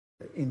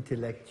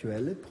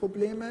intellektuelle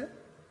Probleme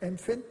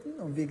empfinden.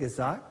 Und wie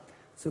gesagt,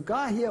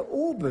 sogar hier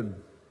oben,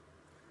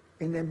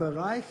 in dem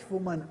Bereich, wo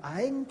man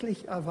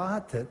eigentlich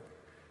erwartet,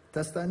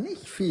 dass da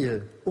nicht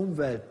viel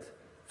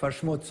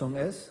Umweltverschmutzung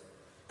ist,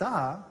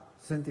 da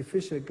sind die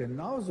Fische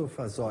genauso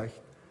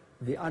verseucht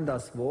wie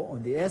anderswo.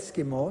 Und die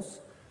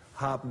Eskimos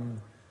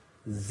haben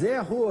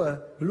sehr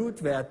hohe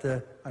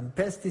Blutwerte an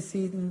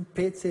Pestiziden,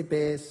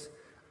 PCBs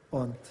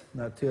und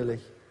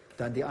natürlich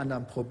dann die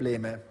anderen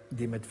Probleme,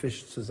 die mit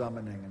Fisch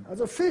zusammenhängen.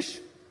 Also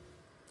Fisch,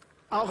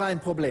 auch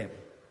ein Problem.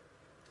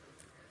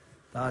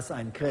 Da ist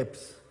ein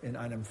Krebs in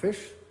einem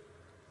Fisch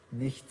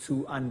nicht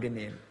zu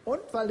angenehm.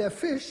 Und weil der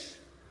Fisch,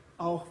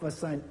 auch was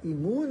sein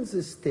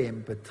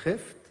Immunsystem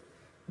betrifft,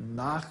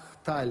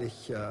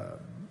 nachteilig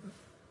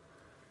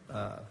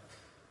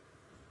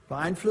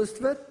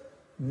beeinflusst wird,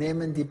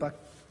 nehmen die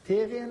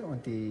Bakterien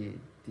und die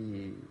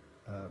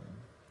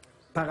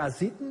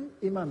Parasiten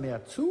immer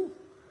mehr zu.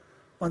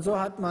 Und so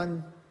hat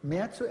man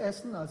mehr zu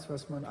essen, als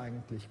was man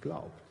eigentlich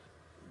glaubt.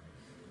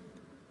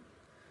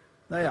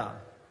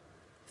 Naja,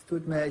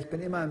 ich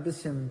bin immer ein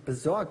bisschen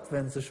besorgt,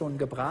 wenn sie schon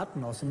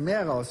gebraten aus dem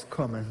Meer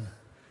rauskommen,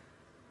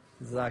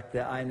 sagt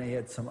der eine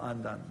hier zum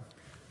anderen.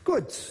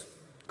 Gut,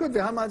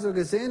 wir haben also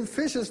gesehen,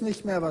 Fisch ist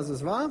nicht mehr, was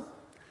es war.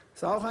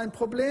 Ist auch ein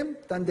Problem.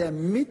 Dann der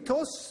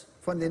Mythos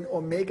von den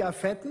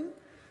Omega-Fetten,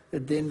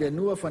 den wir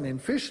nur von den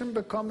Fischen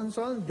bekommen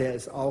sollen, der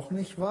ist auch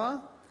nicht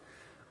wahr.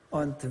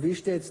 Und wie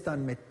steht es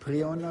dann mit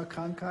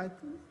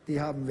Prionerkrankheiten? Die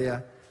haben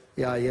wir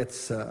ja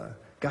jetzt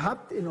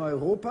gehabt in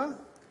Europa,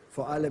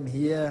 vor allem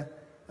hier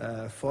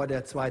vor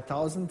der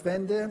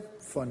 2000-Wende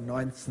von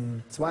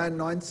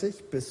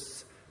 1992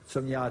 bis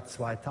zum Jahr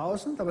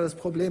 2000. Aber das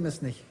Problem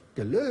ist nicht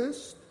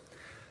gelöst.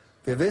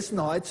 Wir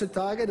wissen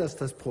heutzutage, dass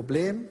das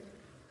Problem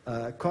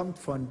kommt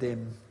von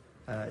dem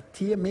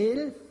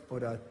Tiermehl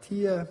oder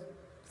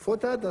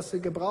Tierfutter, das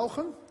sie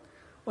gebrauchen.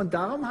 Und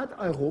darum hat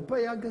Europa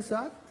ja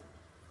gesagt,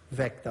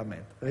 weg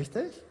damit,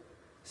 richtig?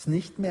 Ist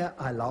nicht mehr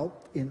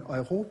erlaubt in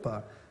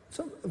Europa.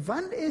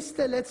 Wann ist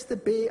der letzte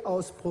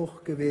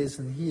B-Ausbruch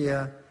gewesen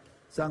hier,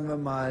 sagen wir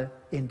mal,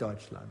 in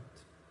Deutschland?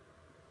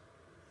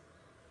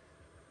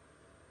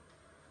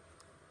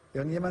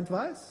 Irgendjemand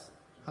weiß?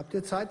 Habt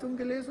ihr Zeitung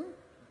gelesen?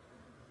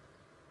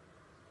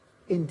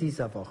 In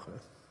dieser Woche.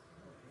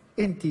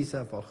 In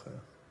dieser Woche.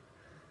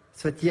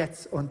 Es wird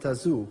jetzt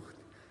untersucht.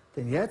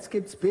 Denn jetzt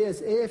gibt es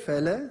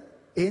BSE-Fälle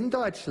in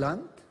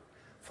Deutschland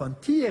von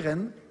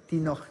Tieren, die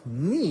noch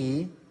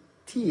nie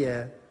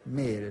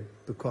Tiermehl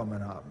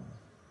bekommen haben.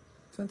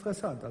 Das ist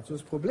interessant. Also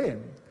das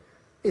Problem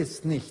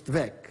ist nicht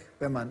weg,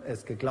 wenn man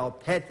es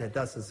geglaubt hätte,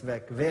 dass es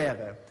weg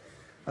wäre.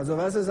 Also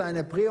was ist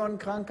eine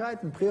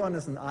Prionkrankheit? Ein Prion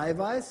ist ein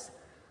Eiweiß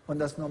und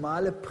das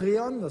normale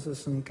Prion, das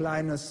ist ein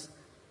kleines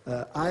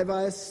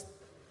Eiweiß,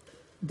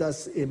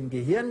 das im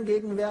Gehirn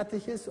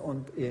gegenwärtig ist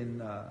und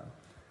in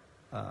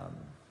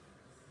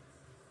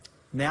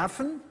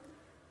Nerven.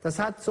 Das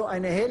hat so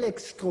eine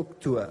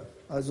Helixstruktur,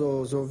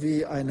 also so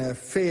wie eine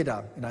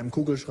Feder in einem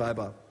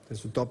Kugelschreiber, das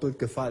so doppelt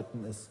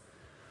gefalten ist.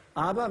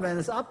 Aber wenn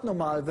es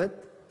abnormal wird,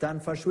 dann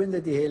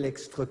verschwindet die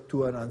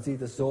Helixstruktur und dann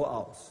sieht es so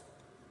aus.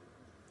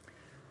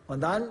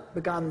 Und dann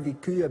bekamen die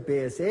Kühe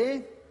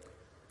BSE.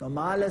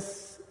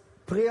 Normales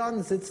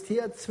Prion sitzt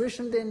hier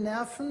zwischen den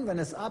Nerven. Wenn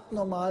es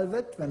abnormal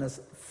wird, wenn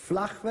es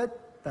flach wird,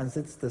 dann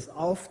sitzt es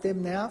auf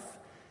dem Nerv.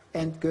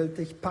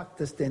 Endgültig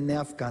packt es den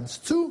Nerv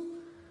ganz zu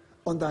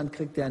und dann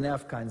kriegt der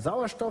Nerv keinen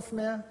Sauerstoff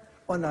mehr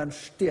und dann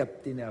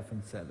stirbt die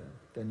Nervenzelle.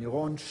 Der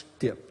Neuron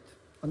stirbt.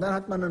 Und dann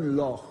hat man ein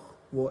Loch,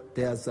 wo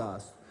der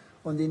saß.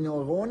 Und die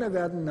Neurone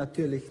werden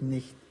natürlich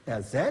nicht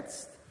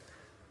ersetzt.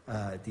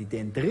 Die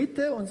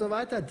Dendrite und so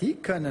weiter, die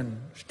können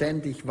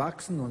ständig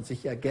wachsen und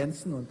sich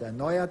ergänzen und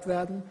erneuert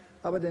werden.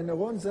 Aber der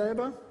Neuron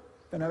selber,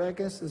 wenn er weg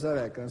ist, ist er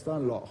weg. Dann ist da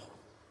ein Loch.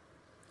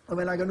 Und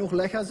wenn da genug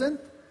Löcher sind,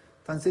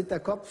 dann sieht der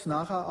Kopf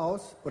nachher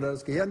aus, oder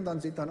das Gehirn dann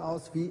sieht dann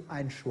aus wie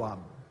ein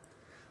Schwamm.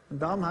 Und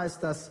darum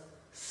heißt das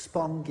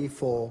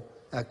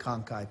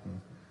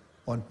Spongiform-Krankheiten.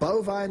 Und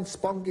Bovine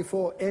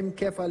Spongiform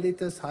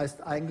Encephalitis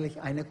heißt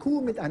eigentlich eine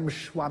Kuh mit einem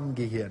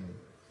Schwammgehirn.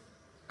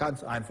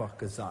 Ganz einfach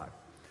gesagt.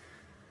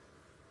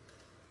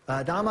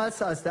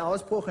 Damals, als der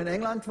Ausbruch in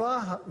England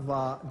war,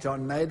 war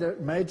John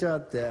Major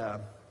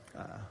der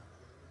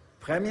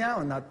Premier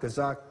und hat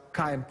gesagt,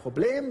 kein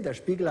Problem, der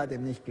Spiegel hat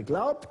ihm nicht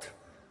geglaubt,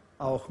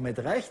 auch mit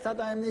Recht hat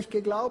er ihm nicht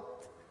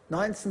geglaubt.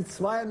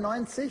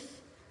 1992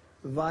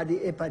 war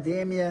die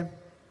Epidemie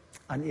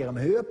an ihrem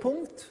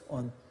Höhepunkt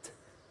und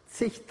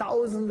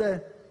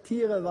zigtausende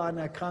Tiere waren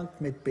erkrankt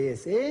mit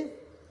BSE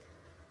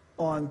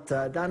und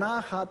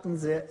danach hatten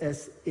sie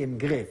es im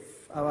Griff.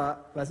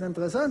 Aber was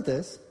interessant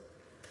ist,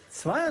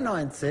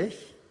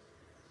 1992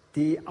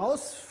 die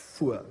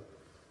Ausfuhr,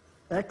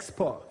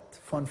 Export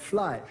von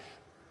Fleisch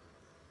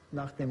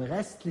nach dem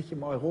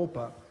restlichen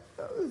Europa,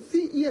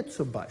 wie ihr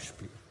zum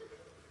Beispiel,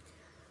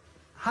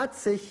 hat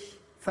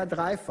sich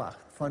verdreifacht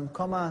von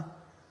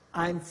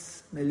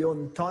 0,1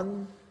 Millionen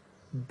Tonnen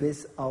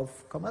bis auf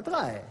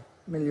 0,3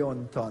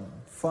 Millionen Tonnen,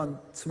 von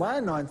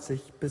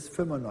 92 bis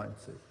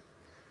 95.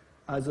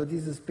 Also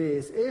dieses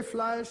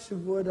BSE-Fleisch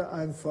wurde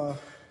einfach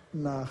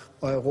nach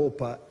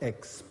Europa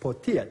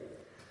exportiert.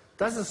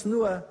 Das ist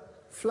nur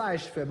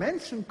Fleisch für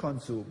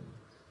Menschenkonsum.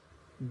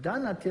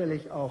 Dann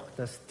natürlich auch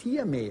das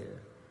Tiermehl.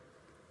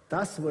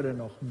 Das wurde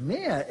noch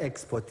mehr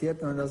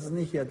exportiert und das ist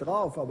nicht hier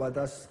drauf, aber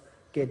das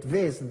geht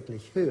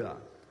wesentlich höher.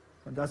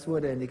 Und das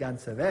wurde in die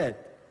ganze Welt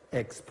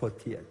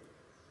exportiert.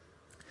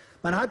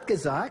 Man hat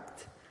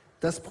gesagt,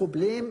 das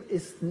Problem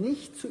ist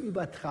nicht zu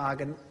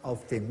übertragen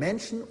auf den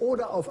Menschen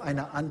oder auf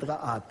eine andere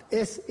Art.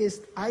 Es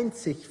ist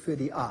einzig für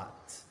die Art.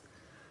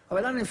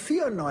 Aber dann in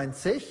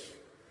 1994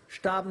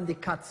 starben die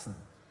Katzen.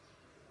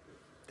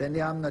 Denn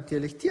die haben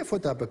natürlich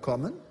Tierfutter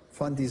bekommen,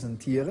 von diesen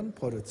Tieren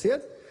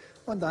produziert.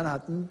 Und dann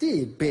hatten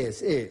die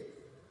BSE.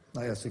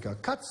 Naja, sogar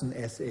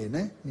Katzen-SE,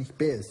 ne? Nicht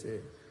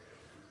BSE.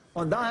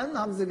 Und dann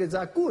haben sie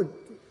gesagt, gut,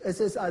 es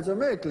ist also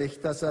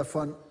möglich, dass er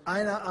von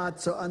einer Art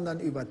zur anderen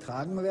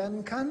übertragen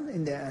werden kann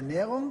in der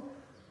Ernährung,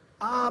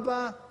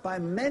 aber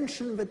beim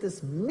Menschen wird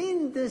es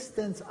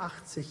mindestens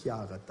 80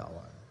 Jahre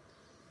dauern.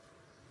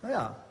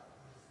 Naja,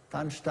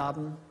 dann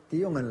starben die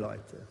jungen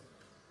Leute,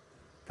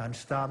 dann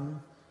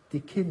starben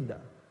die Kinder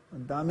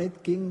und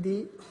damit ging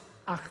die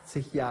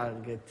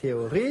 80-jährige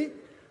Theorie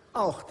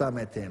auch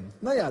damit hin.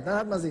 Naja, dann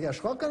hat man sich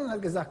erschrocken und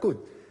hat gesagt, gut,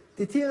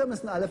 die Tiere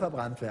müssen alle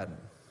verbrannt werden.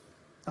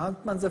 Da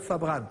hat man sie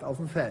verbrannt auf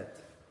dem Feld.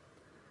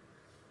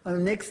 Und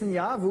im nächsten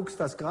Jahr wuchs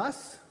das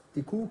Gras,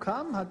 die Kuh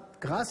kam,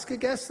 hat Gras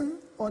gegessen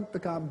und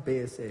bekam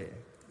BSE.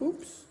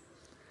 Ups.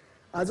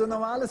 Also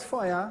normales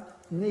Feuer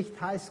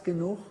nicht heiß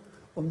genug,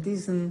 um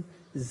diesen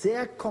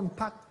sehr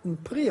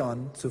kompakten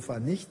Prion zu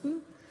vernichten.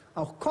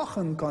 Auch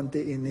Kochen konnte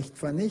ihn nicht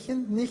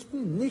vernichten,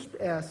 nicht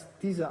erst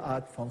diese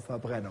Art von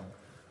Verbrennung.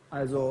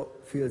 Also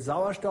viel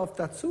Sauerstoff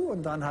dazu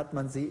und dann hat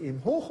man sie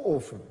im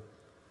Hochofen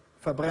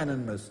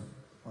verbrennen müssen.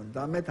 Und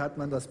damit hat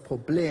man das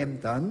Problem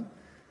dann,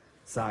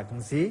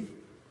 sagen sie,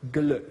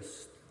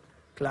 gelöst.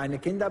 Kleine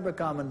Kinder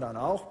bekamen dann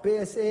auch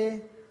BSE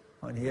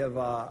und hier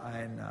war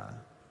ein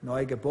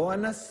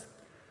Neugeborenes.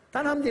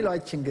 Dann haben die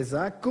Leutchen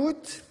gesagt,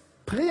 gut,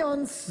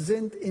 Prions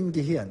sind im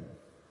Gehirn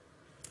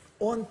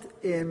und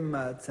im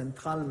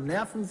zentralen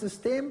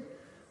Nervensystem,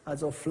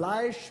 also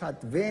Fleisch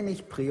hat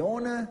wenig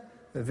Prione,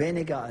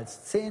 weniger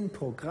als 10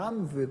 pro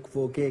Gramm,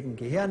 wogegen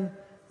Gehirn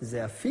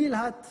sehr viel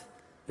hat,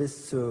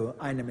 bis zu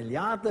 1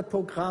 Milliarde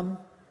pro Gramm.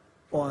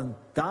 Und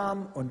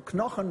Darm und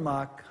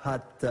Knochenmark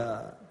hat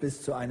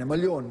bis zu 1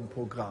 Million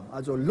pro Gramm.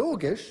 Also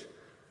logisch,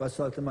 was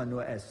sollte man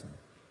nur essen?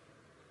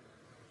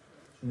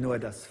 Nur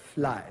das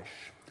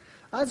Fleisch.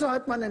 Also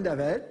hat man in der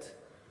Welt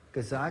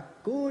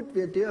gesagt, gut,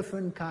 wir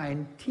dürfen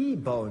kein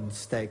T-Bone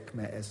Steak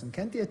mehr essen.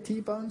 Kennt ihr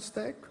T-Bone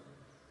Steak?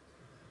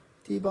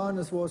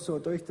 T-Bone ist, wo es so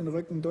durch den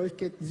Rücken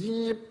durchgeht.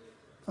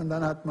 Und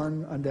dann hat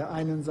man an der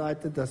einen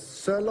Seite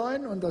das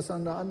Sirloin und das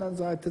an der anderen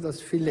Seite das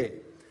Filet.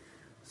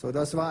 So,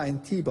 das war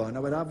ein T-Bone,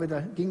 aber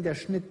da ging der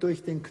Schnitt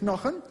durch den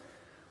Knochen.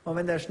 Und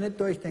wenn der Schnitt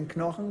durch den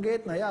Knochen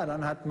geht, naja,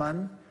 dann hat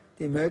man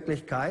die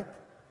Möglichkeit,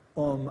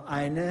 um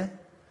 1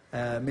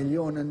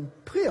 Million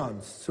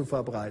Prions zu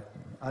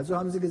verbreiten. Also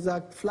haben sie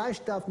gesagt,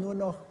 Fleisch darf nur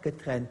noch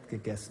getrennt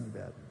gegessen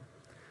werden.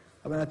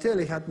 Aber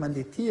natürlich hat man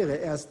die Tiere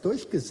erst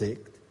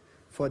durchgesägt,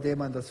 vor dem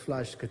man das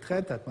Fleisch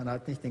getrennt hat. Man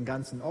hat nicht den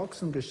ganzen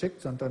Ochsen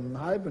geschickt, sondern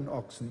einen halben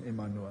Ochsen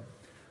immer nur.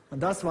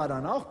 Und das war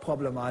dann auch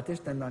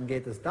problematisch, denn dann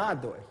geht es da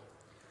durch.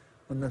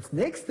 Und das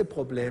nächste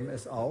Problem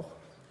ist auch,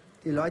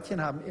 die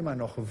Leutchen haben immer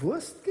noch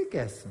Wurst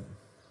gegessen.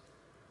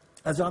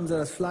 Also haben sie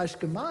das Fleisch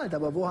gemahlen,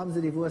 aber wo haben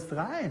sie die Wurst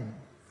rein?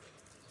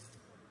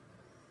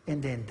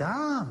 In den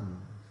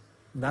Darm.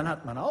 Und dann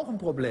hat man auch ein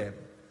Problem.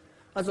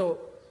 Also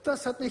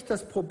das hat nicht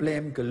das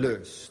Problem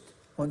gelöst.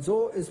 Und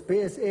so ist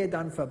BSE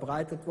dann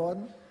verbreitet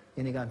worden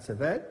in die ganze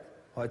Welt.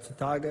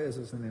 Heutzutage ist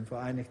es in den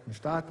Vereinigten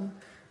Staaten.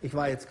 Ich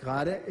war jetzt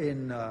gerade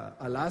in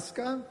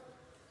Alaska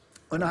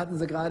und da hatten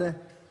sie gerade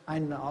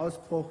einen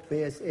Ausbruch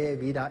BSE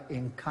wieder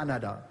in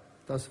Kanada.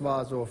 Das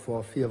war so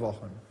vor 4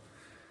 Wochen.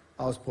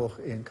 Ausbruch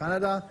in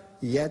Kanada,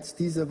 jetzt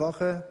diese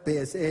Woche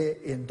BSE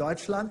in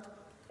Deutschland,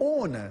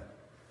 ohne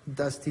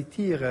dass die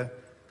Tiere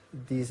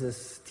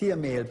dieses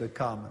Tiermehl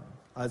bekamen.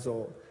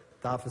 Also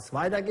darf es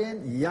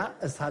weitergehen? Ja,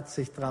 es hat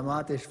sich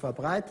dramatisch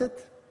verbreitet.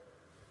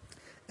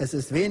 Es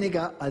ist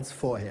weniger als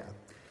vorher.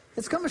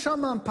 Jetzt können wir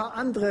schauen mal ein paar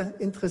andere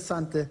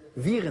interessante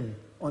Viren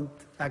und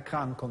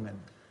Erkrankungen.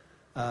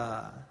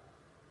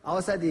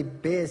 Außer die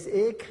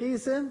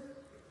BSE-Krise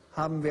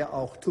haben wir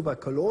auch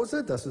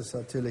Tuberkulose. Das ist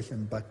natürlich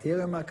eine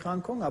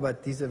Bakterienerkrankung, aber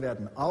diese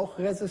werden auch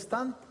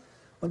resistent.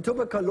 Und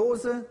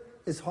Tuberkulose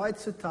ist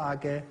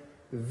heutzutage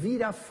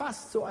wieder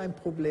fast so ein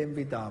Problem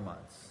wie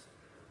damals.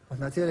 Und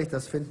natürlich,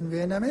 das finden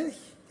wir in der Milch.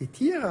 Die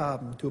Tiere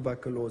haben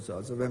Tuberkulose.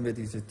 Also wenn wir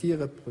diese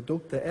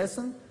Tierprodukte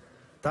essen,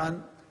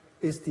 dann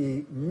ist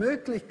die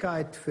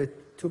Möglichkeit für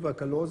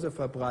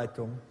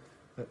Tuberkuloseverbreitung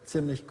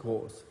ziemlich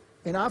groß.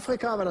 In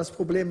Afrika war das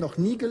Problem noch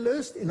nie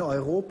gelöst. In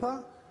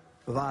Europa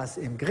war es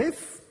im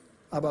Griff,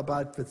 aber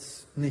bald wird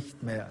es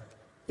nicht mehr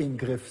im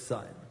Griff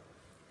sein.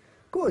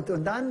 Gut,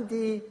 und dann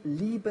die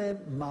liebe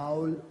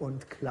Maul-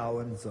 und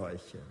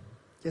Klauenseuche.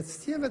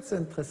 Jetzt hier wird es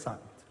interessant.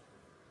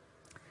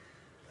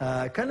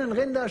 Können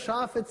Rinder,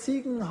 Schafe,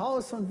 Ziegen,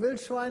 Haus- und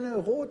Wildschweine,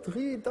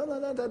 Rotrieh,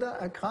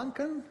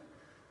 erkranken?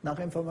 Nach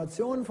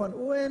Informationen von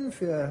UN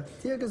für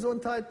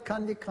Tiergesundheit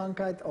kann die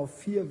Krankheit auf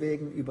 4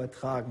 Wegen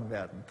übertragen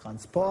werden.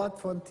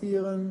 Transport von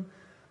Tieren,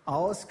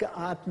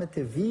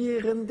 ausgeatmete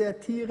Viren der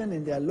Tieren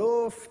in der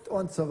Luft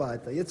und so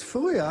weiter. Jetzt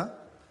früher,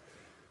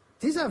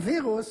 dieser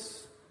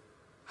Virus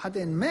hat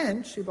den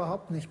Mensch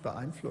überhaupt nicht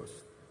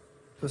beeinflusst.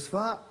 Das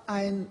war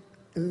ein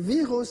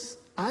Virus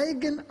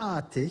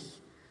eigenartig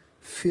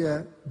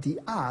für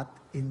die Art,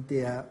 in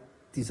der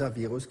dieser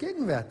Virus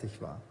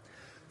gegenwärtig war.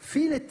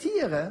 Viele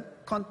Tiere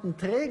konnten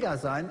Träger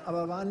sein,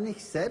 aber waren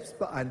nicht selbst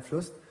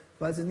beeinflusst,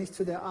 weil sie nicht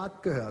zu der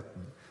Art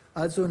gehörten.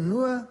 Also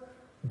nur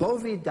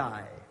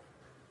Bovidae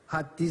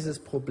hat dieses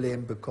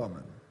Problem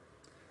bekommen.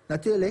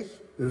 Natürlich,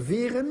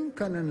 Viren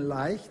können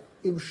leicht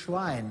im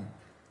Schwein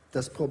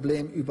das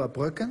Problem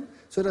überbrücken.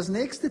 So, das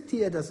nächste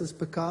Tier, das es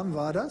bekam,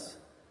 war das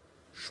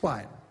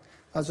Schwein.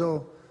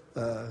 Also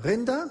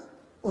Rinder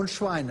und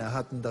Schweine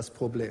hatten das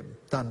Problem,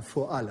 dann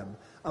vor allem.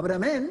 Aber der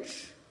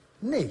Mensch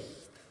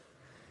nicht.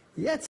 Jetzt